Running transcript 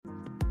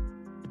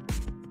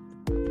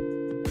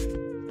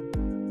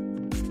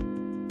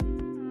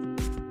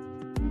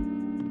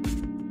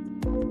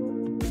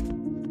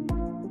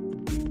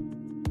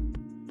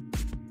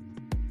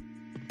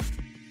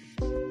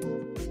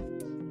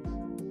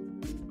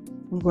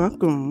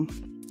Welcome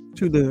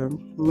to the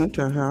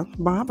Mental Health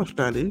Bible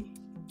Study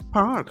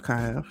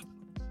podcast.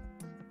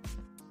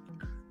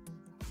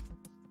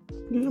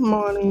 Good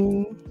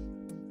morning.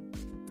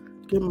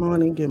 Good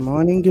morning. Good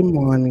morning. Good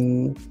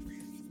morning.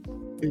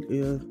 It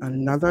is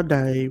another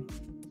day,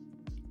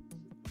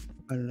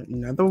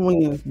 another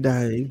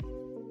Wednesday,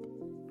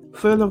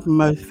 full of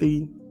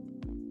mercy,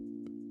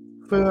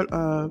 full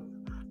of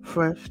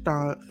fresh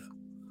starts,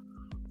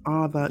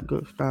 all that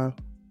good stuff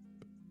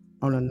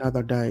on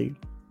another day.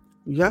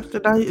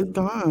 Yesterday is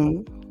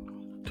gone.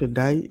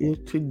 Today is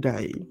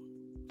today.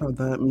 So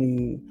that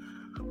means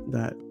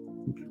that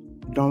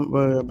don't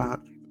worry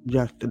about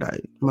yesterday.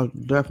 Most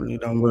definitely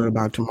don't worry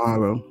about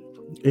tomorrow.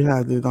 It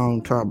has its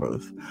own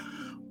troubles.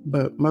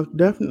 But most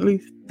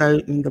definitely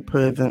stay in the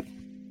present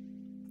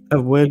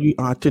of where you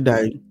are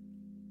today,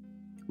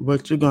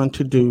 what you're going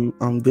to do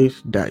on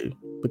this day,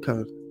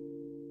 because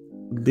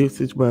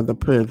this is where the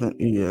present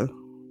is.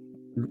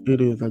 It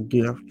is a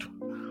gift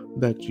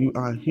that you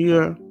are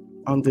here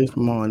on this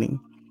morning.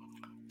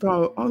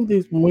 So on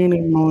this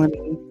winning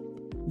morning,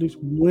 this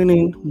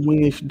winning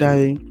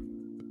Wednesday,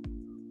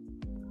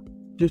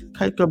 just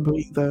take a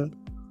breather,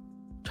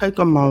 take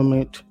a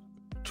moment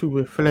to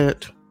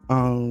reflect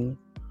on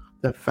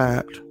the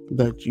fact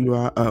that you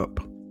are up,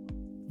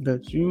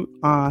 that you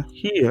are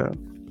here,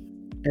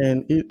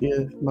 and it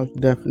is most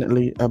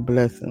definitely a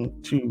blessing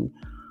to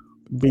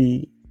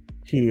be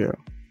here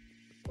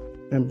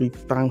and be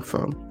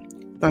thankful.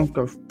 Think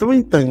of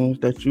 3 things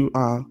that you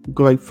are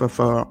grateful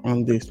for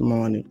on this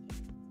morning.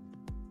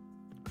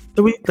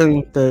 3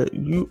 things that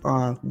you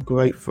are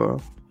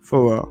grateful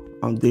for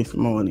on this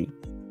morning.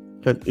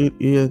 Because it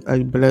is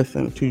a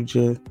blessing to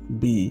just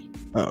be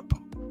up.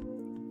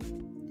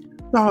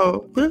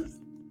 So this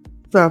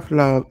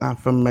self-love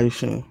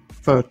affirmation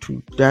for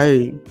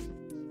today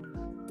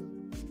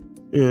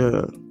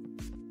is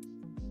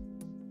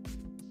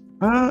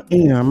I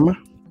am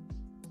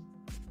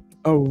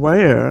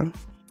aware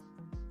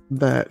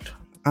that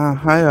I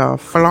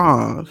have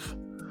flaws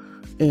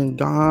and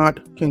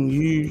God can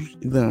use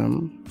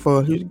them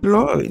for His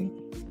glory.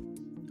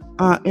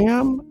 I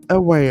am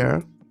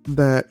aware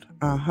that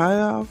I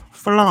have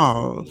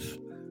flaws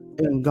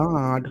and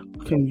God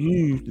can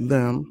use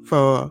them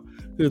for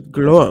His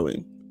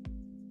glory.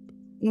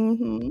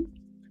 2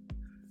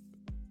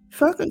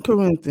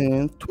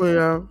 Corinthians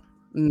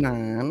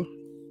 12:9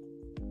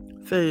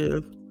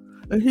 says,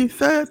 and He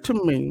said to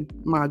me,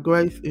 my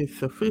grace is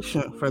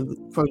sufficient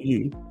for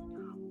you,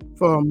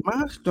 for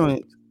my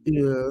strength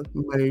is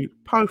made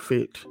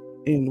perfect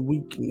in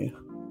weakness.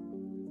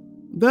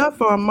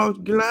 Therefore,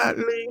 most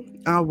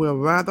gladly, I will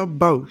rather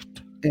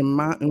boast in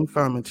my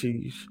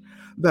infirmities,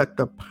 that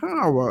the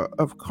power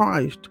of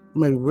Christ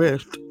may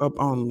rest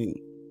upon me.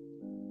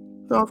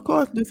 So, of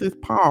course, this is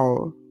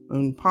Paul,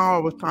 and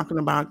Paul was talking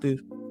about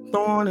this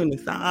thorn in the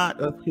side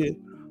of his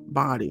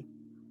body,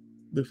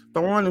 this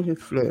thorn in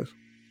his flesh,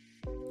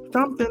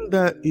 something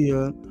that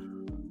is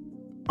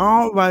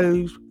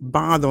always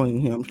bothering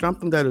him,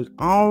 something that is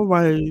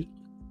always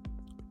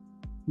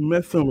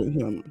messing with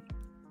him.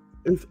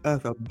 It's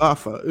as a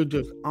buffer. It's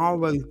just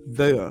always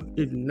there.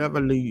 It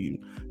never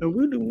leaves. And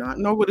we do not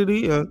know what it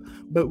is,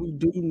 but we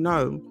do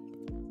know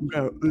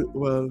that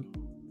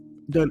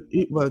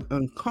it was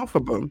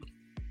uncomfortable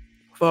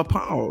for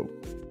Paul.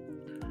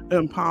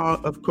 And Paul,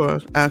 of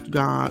course, asked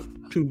God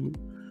to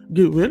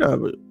get rid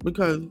of it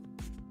because,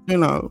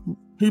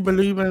 he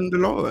believed in the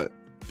Lord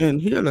and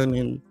healing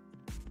and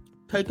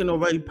taking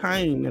away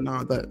pain and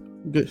all that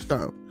good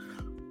stuff.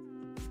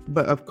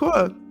 But of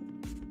course,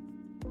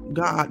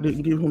 God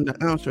didn't give him the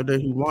answer that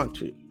he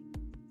wanted.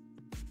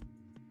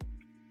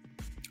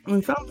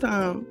 And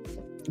sometimes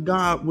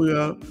God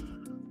will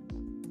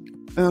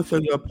answer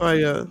your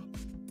prayer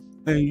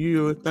and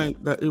you will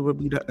think that it will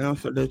be the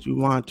answer that you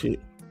wanted.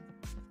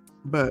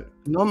 But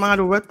no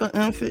matter what the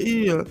answer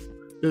is,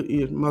 it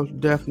is most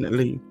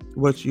definitely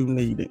what you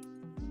needed.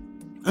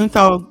 And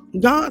so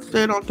God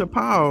said unto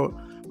Paul,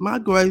 my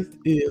grace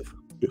is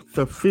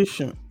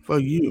sufficient for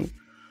you,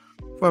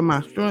 for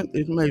my strength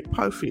is made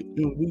perfect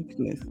in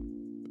weakness.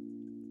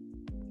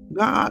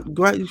 God's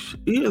grace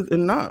is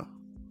enough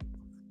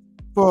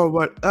for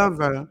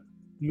whatever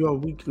your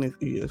weakness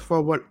is,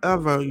 for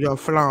whatever your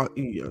flaw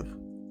is.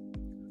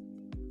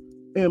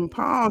 And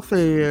Paul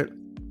said,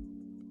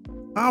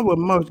 I will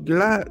most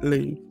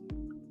gladly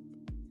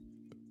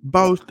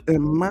boast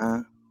in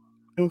my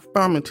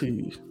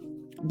infirmities,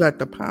 that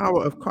the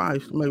power of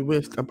Christ may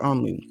rest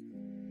upon me.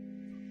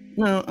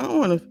 Now, I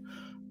want to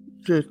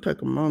just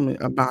take a moment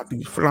about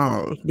these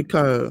flaws,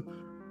 because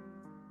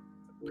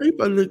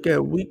people look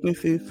at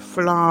weaknesses,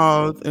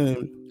 flaws,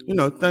 and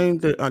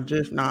things that are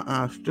just not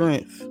our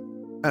strengths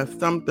as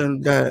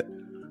something that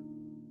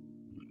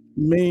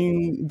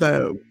mean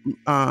that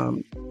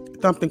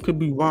something could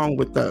be wrong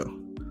with us.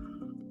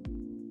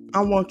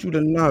 I want you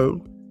to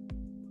know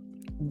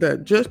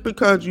that just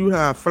because you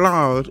have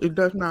flaws, it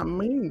does not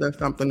mean that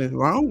something is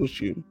wrong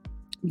with you.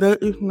 There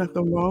is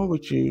nothing wrong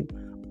with you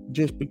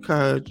just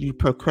because you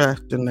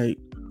procrastinate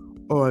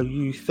or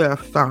you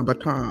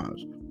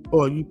self-sabotage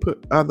or you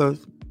put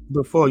others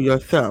before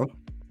yourself,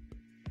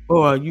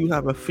 or you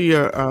have a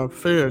fear of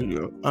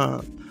failure,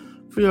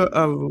 fear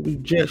of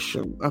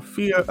rejection, a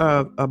fear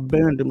of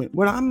abandonment.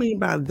 What I mean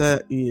by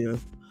that is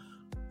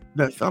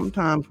that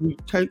sometimes we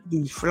take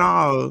these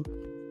flaws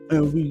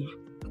and we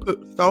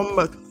put so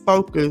much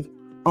focus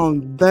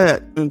on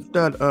that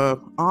instead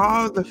of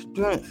all the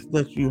strengths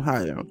that you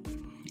have.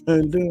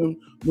 And then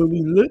when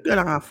we look at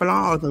our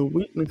flaws and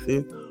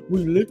weaknesses,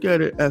 we look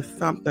at it as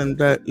something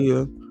that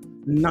is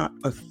not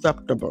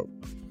acceptable.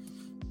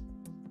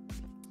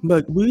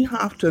 But we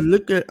have to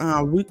look at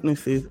our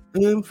weaknesses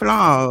and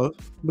flaws,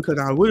 because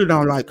I really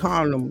don't like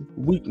calling them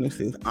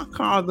weaknesses. I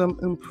call them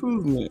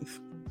improvements,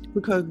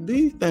 because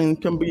these things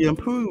can be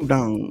improved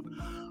on.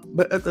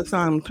 But at the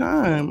same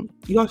time,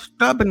 your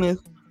stubbornness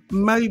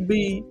may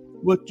be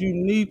what you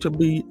need to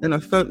be in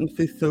a certain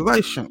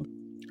situation.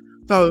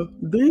 So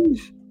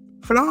these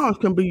flaws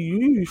can be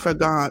used for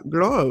God's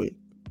glory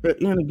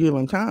at any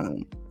given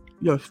time.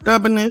 Your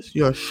stubbornness,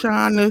 your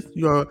shyness,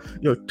 your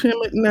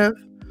timidness,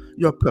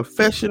 your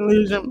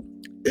professionalism,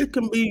 it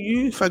can be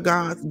used for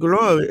God's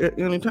glory at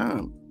any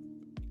time.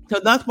 So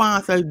that's why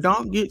I say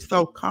don't get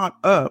so caught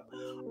up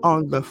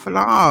on the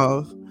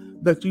flaws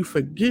that you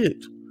forget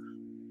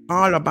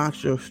all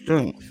about your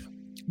strengths.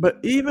 But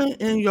even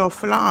in your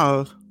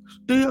flaws,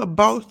 still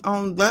boast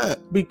on that,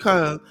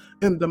 because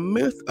in the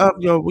midst of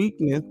your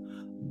weakness,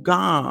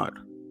 God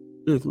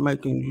is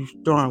making you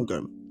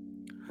stronger,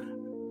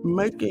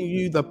 making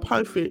you the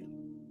perfect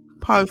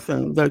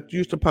person that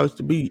you're supposed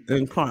to be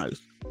in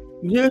Christ.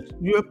 Yes,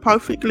 you're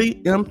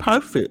perfectly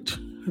imperfect.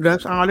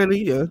 That's all it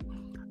is.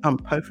 I'm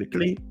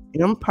perfectly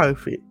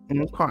imperfect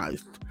in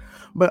Christ.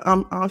 But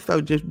I'm also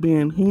just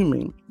being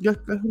human.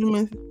 Just the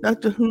human,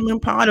 that's the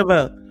human part of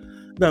us.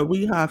 That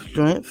we have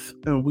strengths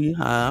and we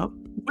have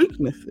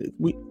weaknesses.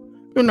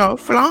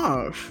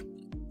 Flaws.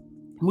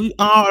 We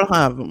all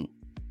have them.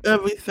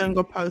 Every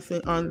single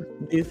person on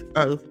this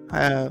earth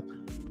has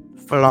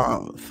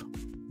flaws.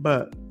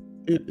 But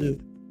it is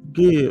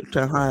good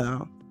to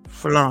have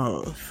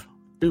flaws.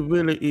 It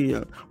really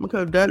is.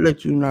 Because that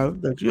lets you know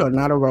that you are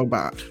not a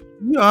robot.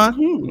 You are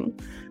human.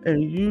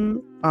 And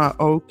you are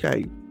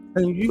okay.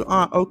 And you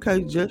are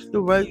okay just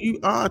the way you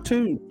are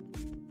too.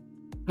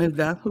 And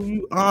that's who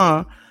you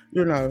are,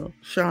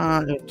 shy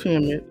and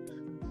timid,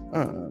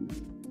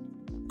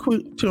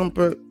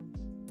 quick-tempered,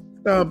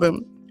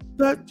 stubborn.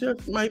 That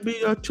just might be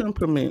your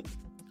temperament.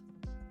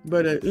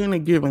 But at any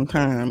given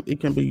time, it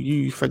can be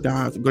used for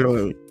God's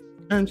glory.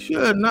 And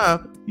sure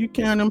enough, you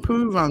can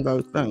improve on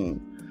those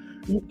things.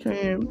 You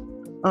can,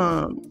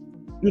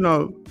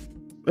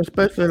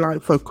 especially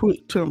like for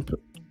quick-tempered.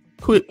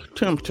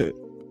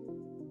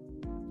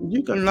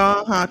 You can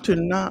learn how to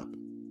not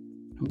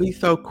be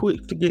so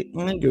quick to get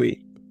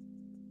angry.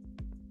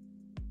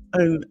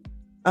 And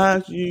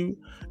as you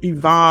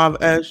evolve,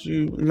 as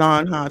you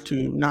learn how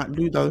to not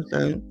do those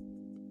things,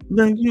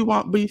 then you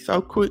won't be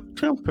so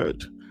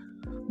quick-tempered.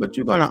 But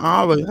you're going to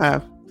always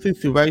have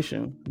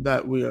situations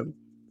that will,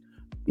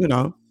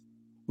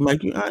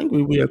 make you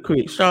angry real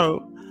quick.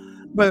 So,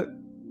 but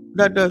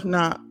that does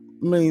not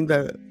mean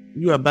that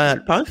you're a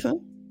bad person.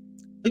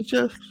 It's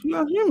just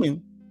you're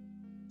human.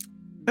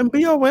 And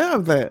be aware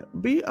of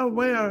that. Be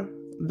aware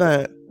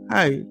that,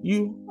 hey,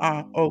 you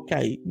are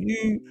okay.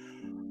 You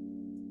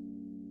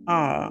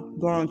are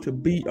going to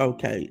be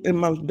okay. And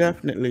most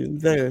definitely,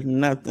 there's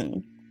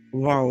nothing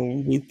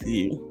wrong with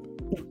you.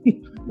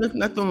 There's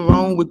nothing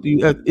wrong with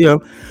you as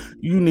if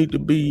you need to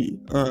be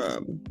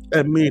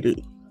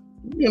admitted.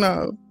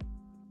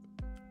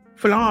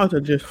 Flaws are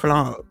just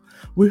flaws.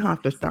 We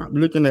have to stop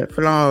looking at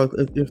flaws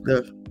as if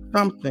there's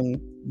something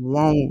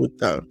wrong with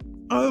them.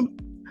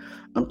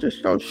 I'm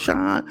just so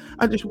shy.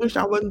 I just wish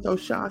I wasn't so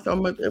shy so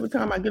much. Every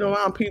time I get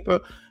around people,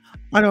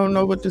 I don't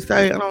know what to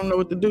say. I don't know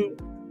what to do.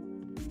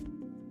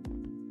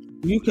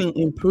 You can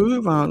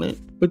improve on it,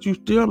 but you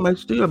may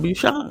still be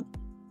shy.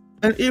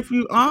 And if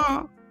you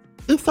are,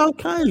 it's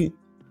okay.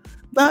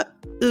 That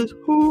is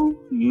who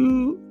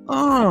you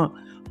are.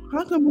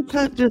 How come we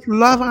can't just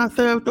love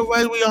ourselves the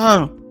way we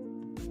are?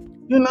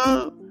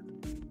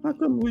 How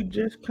come we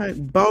just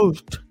can't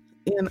boast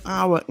in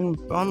our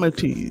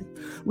infirmities?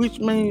 Which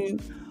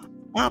means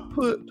I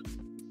put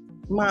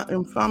my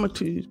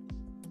infirmities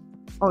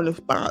on the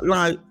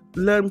spotlight,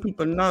 letting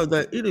people know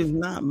that it is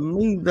not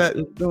me that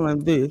is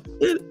doing this.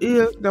 It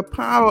is the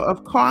power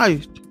of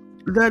Christ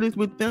that is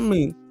within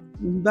me.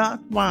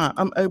 That's why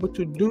I'm able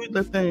to do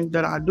the things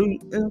that I do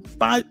in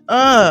spite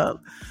of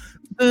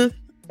this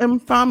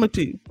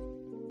infirmity.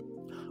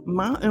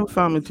 My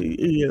infirmity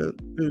is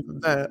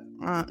that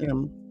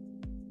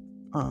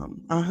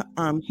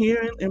I'm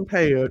hearing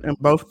impaired in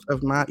both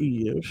of my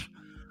ears,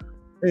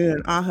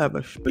 and I have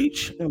a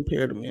speech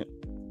impairment,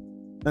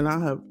 and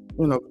I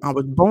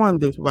was born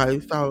this way,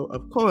 so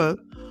of course,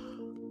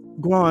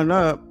 growing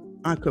up,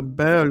 I could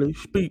barely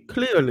speak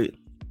clearly.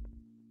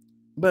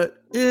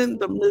 But in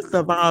the midst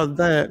of all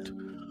that,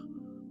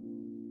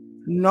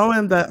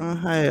 knowing that I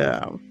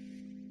have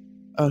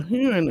a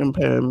hearing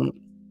impairment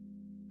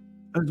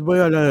as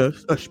well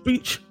as a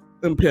speech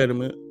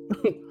impediment,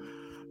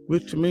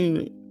 which to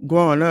me,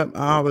 growing up,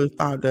 I always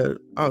thought that,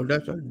 oh,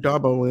 that's a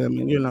double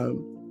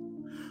whammy.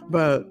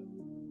 But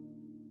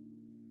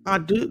I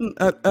didn't,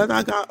 as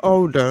I got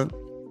older,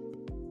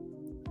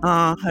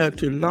 I had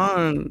to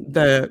learn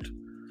that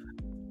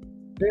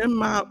in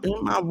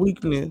my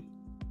weakness,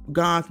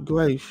 God's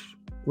grace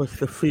was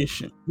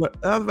sufficient.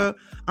 Whatever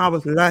I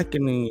was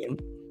lacking in,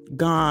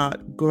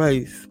 God's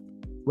grace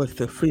was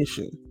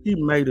sufficient. He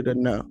made it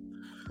enough.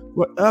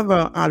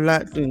 Whatever I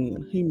lacked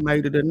in, He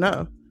made it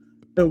enough.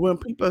 And when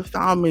people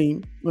saw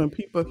me, when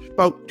people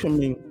spoke to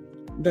me,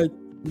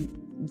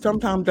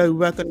 sometimes they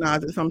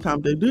recognized it,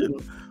 sometimes they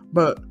didn't.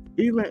 But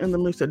even in the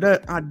midst of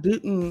that, I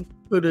didn't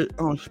put it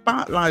on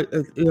spotlight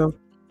as if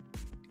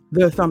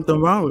there's something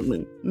wrong with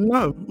me.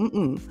 No,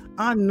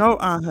 I know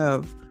I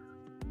have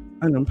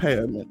an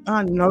impairment.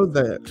 I know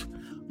that.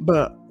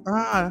 But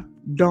I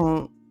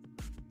don't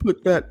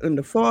put that in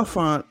the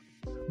forefront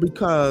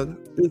because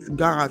it's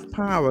God's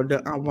power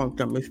that I want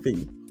them to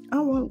see. I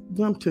want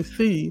them to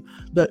see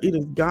that it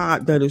is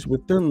God that is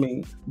within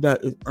me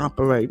that is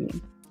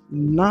operating,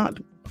 not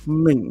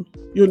me.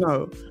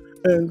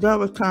 And there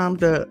were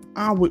times that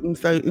I wouldn't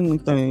say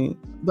anything.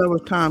 There were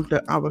times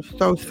that I was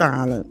so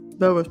silent.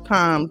 There was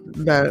times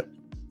that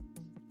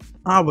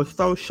I was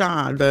so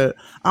shy that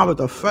I was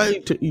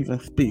afraid to even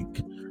speak.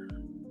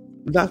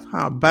 That's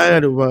how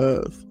bad it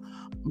was.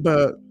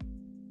 But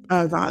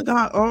as I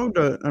got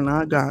older and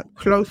I got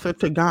closer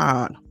to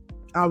God,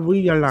 I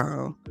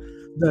realized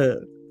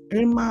that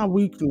in my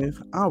weakness,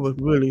 I was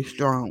really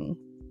strong.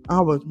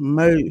 I was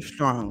made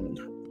strong.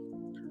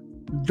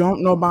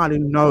 Don't nobody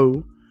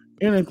know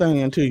anything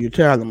until you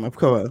tell them, of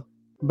course.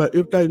 But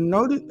if they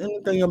noticed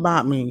anything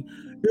about me,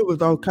 it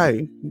was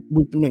okay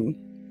with me.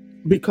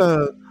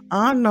 Because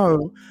I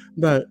know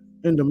that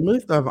in the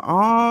midst of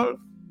all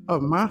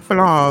of my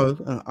flaws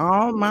and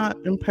all my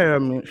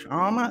impairments,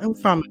 all my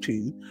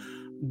infirmities,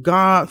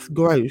 God's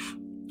grace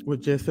was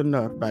just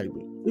enough,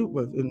 baby. It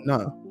was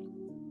enough.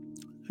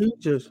 He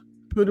just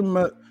pretty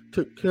much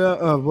took care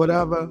of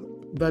whatever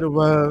that it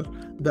was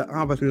that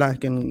I was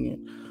lacking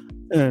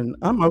in. And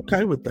I'm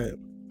okay with that.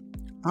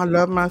 I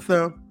love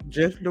myself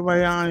just the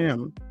way I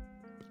am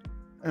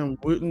and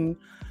wouldn't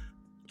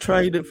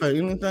trade it for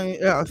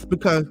anything else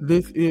because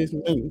this is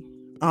me.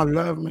 I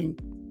love me.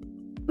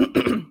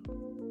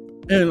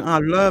 And I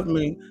love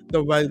me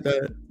the way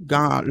that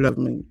God loved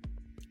me.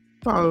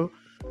 So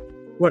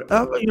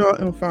whatever your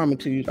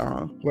infirmities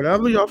are,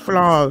 whatever your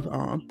flaws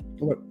are,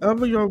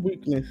 whatever your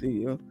weakness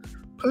is,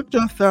 put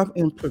yourself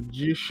in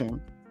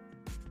position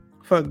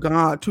for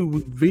God to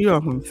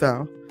reveal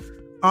Himself,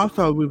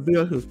 also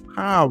reveal His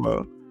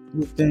power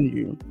within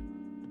you.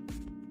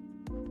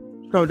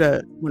 So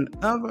that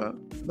whenever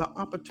the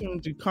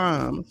opportunity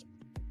comes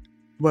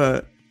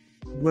where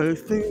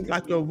it seems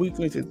like your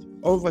weakness is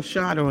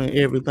overshadowing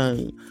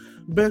everything,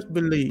 best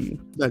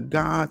believe that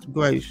God's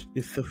grace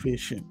is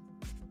sufficient.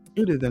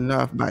 It is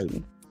enough,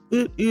 baby.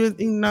 It is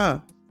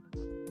enough.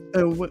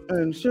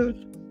 And since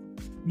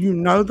you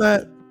know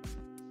that,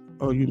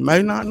 or you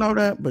may not know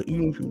that, but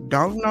even if you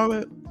don't know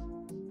it,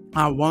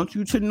 I want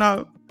you to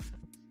know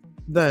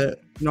that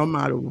no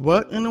matter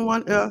what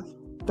anyone else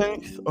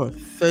thinks or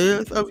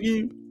says of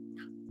you,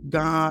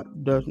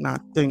 God does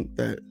not think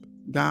that.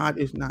 God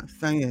is not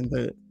saying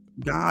that.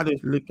 God is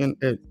looking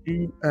at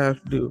you as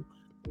the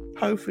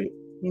perfect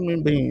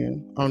human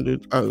being on this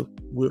earth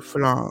with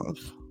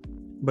flaws.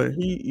 But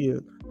He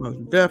is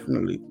most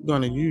definitely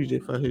going to use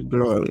it for His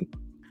glory.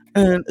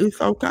 And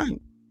it's okay.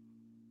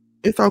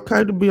 It's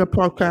okay to be a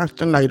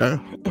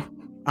procrastinator.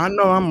 I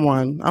know I'm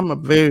one. I'm a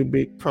very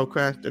big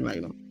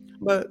procrastinator.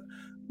 But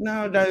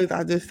nowadays,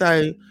 I just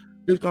say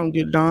it's going to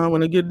get done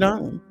when it get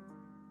done.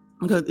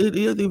 Because it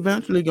is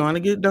eventually going to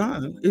get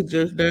done. It's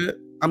just that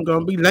I'm going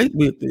to be late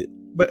with it.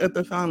 But at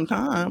the same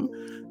time,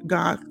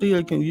 God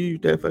still can use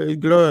that for His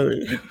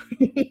glory.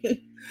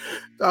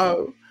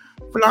 So,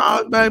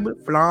 flaws, baby,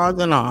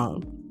 flaws and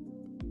all.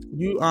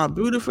 You are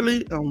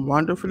beautifully and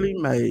wonderfully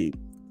made.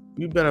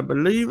 You better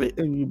believe it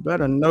and you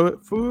better know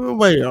it full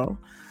well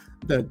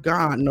that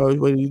God knows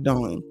what He's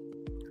doing.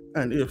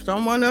 And if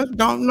someone else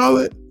don't know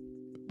it,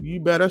 you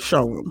better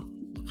show them.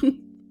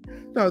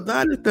 So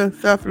that is the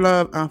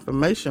self-love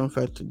affirmation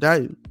for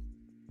today.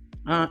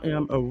 I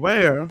am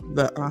aware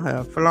that I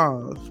have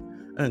flaws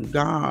and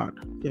God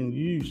can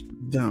use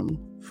them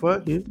for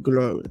His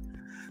glory.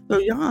 So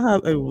y'all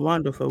have a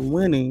wonderful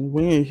winning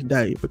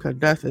Wednesday because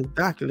that's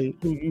exactly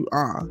who you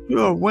are.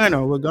 You're a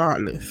winner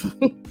regardless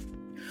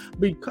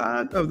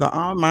because of the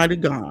Almighty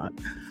God.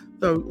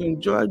 So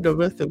enjoy the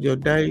rest of your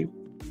day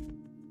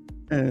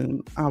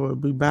and I will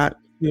be back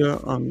here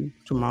on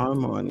tomorrow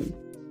morning.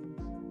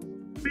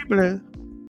 Be blessed.